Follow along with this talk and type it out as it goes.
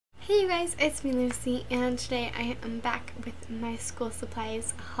Hey you guys, it's me Lucy, and today I am back with my school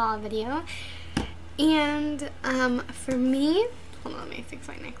supplies haul video. And for me, hold on, let me fix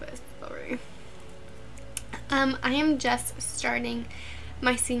my necklace. Sorry. I am just starting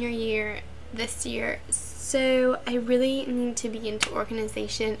my senior year this year, so I really need to be into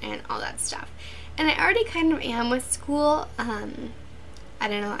organization and all that stuff. And I already kind of am with school. I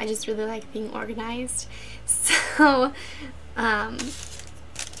don't know, I just really like being organized. So,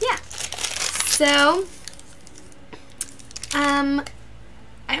 yeah. So, I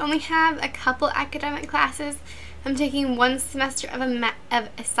only have a couple academic classes. I'm taking one semester of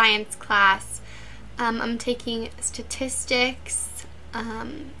a science class. I'm taking statistics,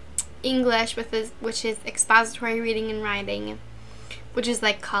 English, which is expository reading and writing, which is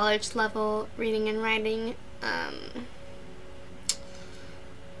like college level reading and writing,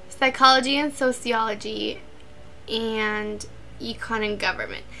 psychology and sociology, and econ and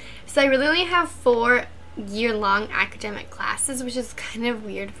government. So I really only have 4 year-long academic classes, which is kind of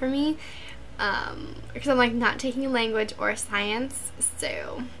weird for me, because I'm like not taking a language or science,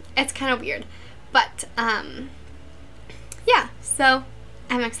 so it's kind of weird. But yeah, so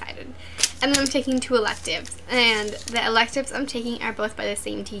I'm excited. And then I'm taking 2 electives, and the electives I'm taking are both by the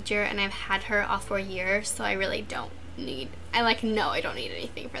same teacher, and I've had her all 4 years, so I really don't need, I don't need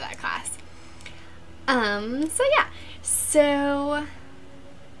anything for that class. So yeah, so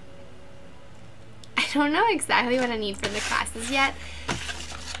I don't know exactly what I need for the classes yet,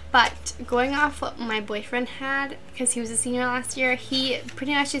 but going off what my boyfriend had, because he was a senior last year, he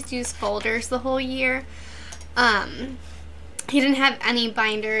pretty much just used folders the whole year. He didn't have any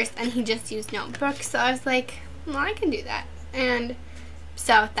binders, and he just used notebooks, so I was like, well, I can do that. And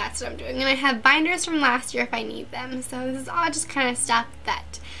so that's what I'm doing. And I have binders from last year if I need them, so this is all just kind of stuff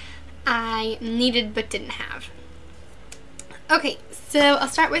that I needed but didn't have. Okay, so I'll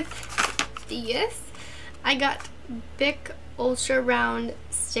start with these. I got Bic Ultra Round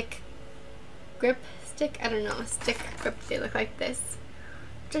Stick Grip Stick. I don't know, stick grip. They look like this.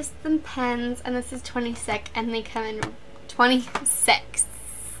 Just some pens, and this is 26, and they come in 26,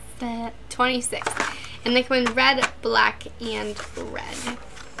 and they come in red, black, and red.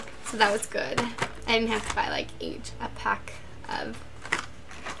 So that was good. I didn't have to buy like a pack of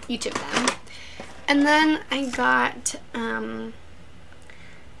each of them. And then I got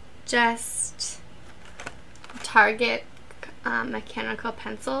just Target mechanical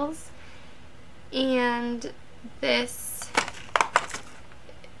pencils, and this,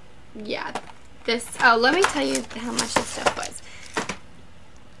 yeah, this, oh, let me tell you how much this stuff was.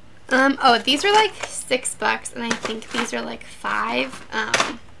 Oh, these were like $6, and I think these are like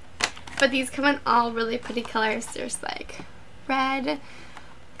 $5. But these come in all really pretty colors. There's like red.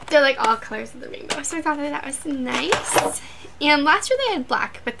 They're like all colors of the rainbow. So I thought that was nice. And last year they had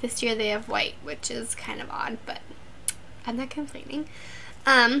black, but this year they have white, which is kind of odd, but I'm not complaining.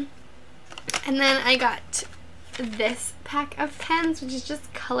 And then I got this pack of pens, which is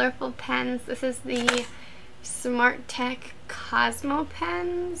just colorful pens. This is the Smart Tech Cosmo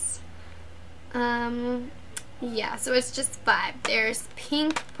pens. Yeah, so it's just 5. There's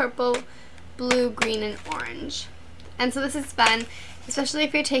pink, purple, blue, green, and orange. And so this is fun, especially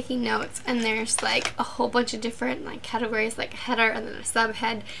if you're taking notes and there's like a whole bunch of different like categories, like header and then a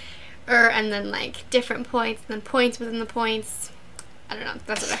subhead, and then like different points and then points within the points. I don't know,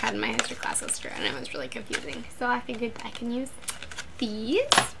 that's what I had in my history class last year, and it was really confusing. So I figured I can use these.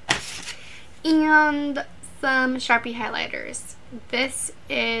 And some Sharpie highlighters.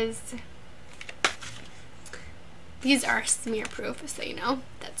 These are smear proof, so you know,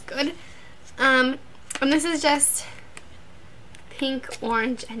 that's good. And this is just pink,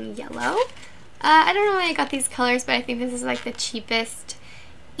 orange, and yellow. I don't know why I got these colors, but I think this is like the cheapest,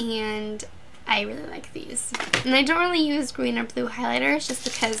 and I really like these. And I don't really use green or blue highlighters just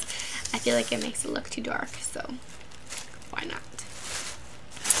because I feel like it makes it look too dark, so why not?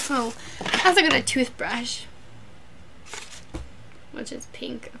 Oh, I also got a toothbrush, which is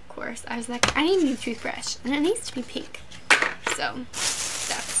pink, of course. I was like, I need a new toothbrush, and it needs to be pink. So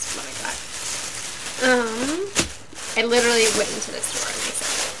that's what I got. I literally went into the store and they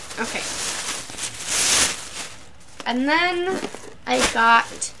said, okay. And then I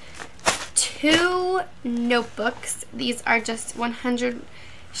got 2 notebooks. These are just 100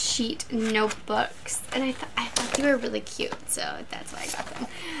 sheet notebooks, and I thought they were really cute, so that's why I got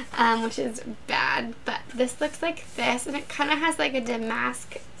them, which is bad. But this looks like this, and it kind of has like a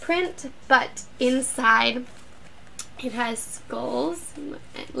damask print, but inside it has skulls,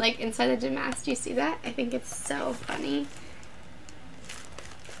 like inside the damask. Do you see that? I think it's so funny.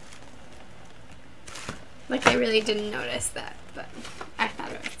 Like, I really didn't notice that, but I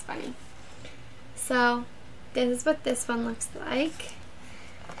thought it was fun. funny. So this is what this one looks like.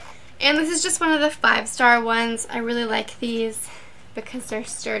 And this is just one of the 5-star ones. I really like these because they're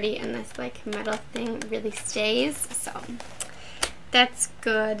sturdy and this like metal thing really stays. So that's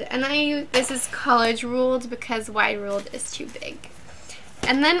good. And this is college ruled because wide ruled is too big.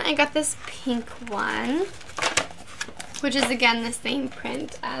 And then I got this pink one, which is again the same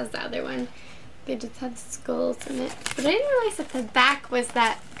print as the other one. They just had skulls in it. But I didn't realize that the back was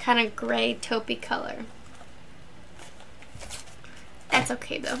that kind of gray taupey color. That's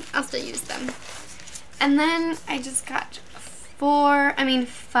okay though. I'll still use them. And then I just got 5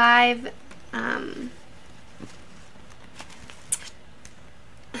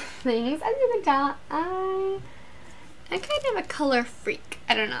 things. As you can tell, I'm kind of a color freak.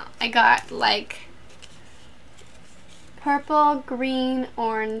 I don't know. I got like purple, green,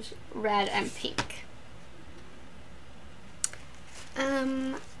 orange, red, and pink.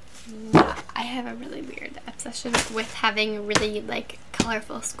 Yeah, I have a really weird obsession with having really like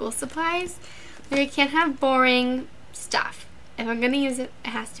colorful school supplies. Like, I can't have boring stuff. If I'm gonna use it, it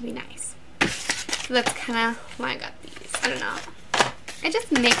has to be nice. So that's kind of why I got these. I don't know. It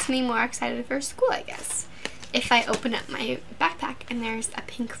just makes me more excited for school, I guess. If I open up my backpack and there's a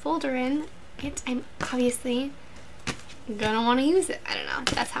pink folder in it, I'm obviously gonna want to use it. I don't know.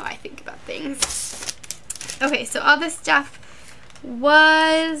 That's how I think about things. Okay, so all this stuff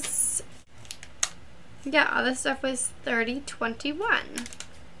was, all this stuff was $30.21.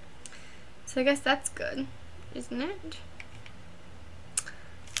 So I guess that's good, isn't it?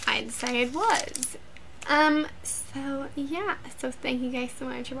 I'd say it was. So yeah, so thank you guys so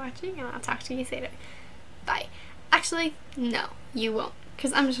much for watching, and I'll talk to you later. Bye. Actually, no, you won't,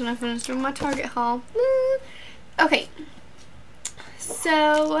 because I'm just gonna finish doing my Target haul. Okay,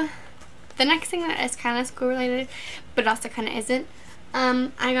 so the next thing that is kind of school related, but also kind of isn't,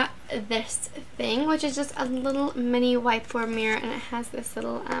 I got this thing, which is just a little mini whiteboard mirror, and it has this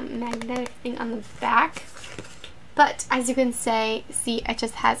little magnetic thing on the back. But as you can see, it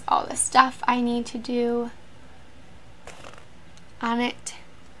just has all the stuff I need to do on it.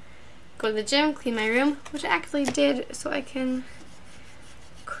 Go to the gym, clean my room, which I actually did, so I can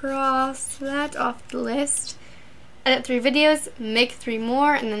cross that off the list. Edit 3 videos, make 3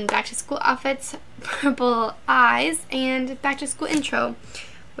 more, and then back to school outfits, purple eyes, and back to school intro,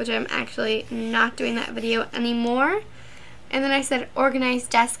 which I'm actually not doing that video anymore. And then I said organize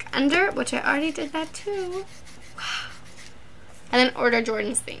desk under, which I already did that too. Wow. And then order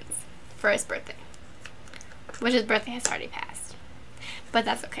Jordan's things for his birthday, which his birthday has already passed, but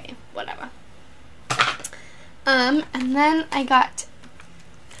that's okay, whatever. And then I got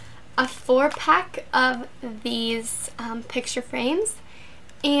a 4-pack of these picture frames,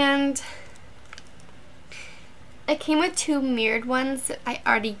 and it came with 2 mirrored ones that I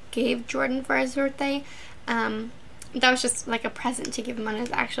already gave Jordan for his birthday. That was just like a present to give him on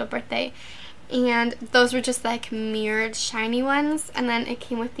his actual birthday, and those were just like mirrored shiny ones. And then it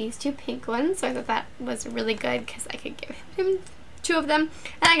came with these 2 pink ones, so I thought that was really good because I could give him 2 of them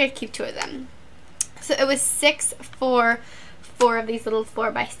and I could keep 2 of them. So it was $6 for 4 of these little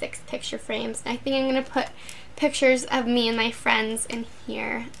 4x6 picture frames. And I think I'm going to put pictures of me and my friends in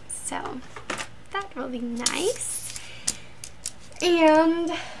here. So that will be nice. And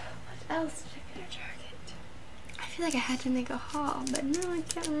what else did I get at Target? I feel like I had to make a haul, but no, I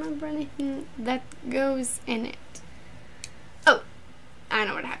can't remember anything that goes in it. Oh, I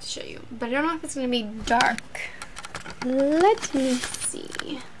know what I have to show you, but I don't know if it's going to be dark. Let me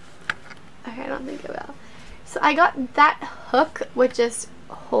see. Okay, I don't think it will. So I got that hook, which just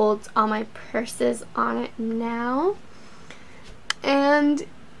holds all my purses on it now. And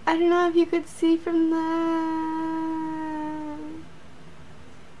I don't know if you could see from the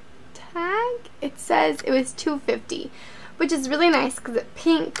tag, it says it was $2.50, which is really nice because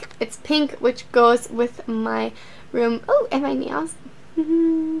it's pink, which goes with my room. Oh, and my nails.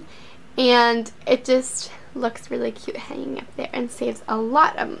 And it just looks really cute hanging up there and saves a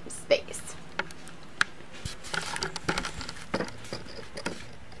lot of space.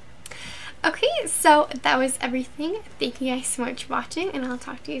 Okay, so that was everything. Thank you guys so much for watching, and I'll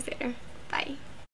talk to you later.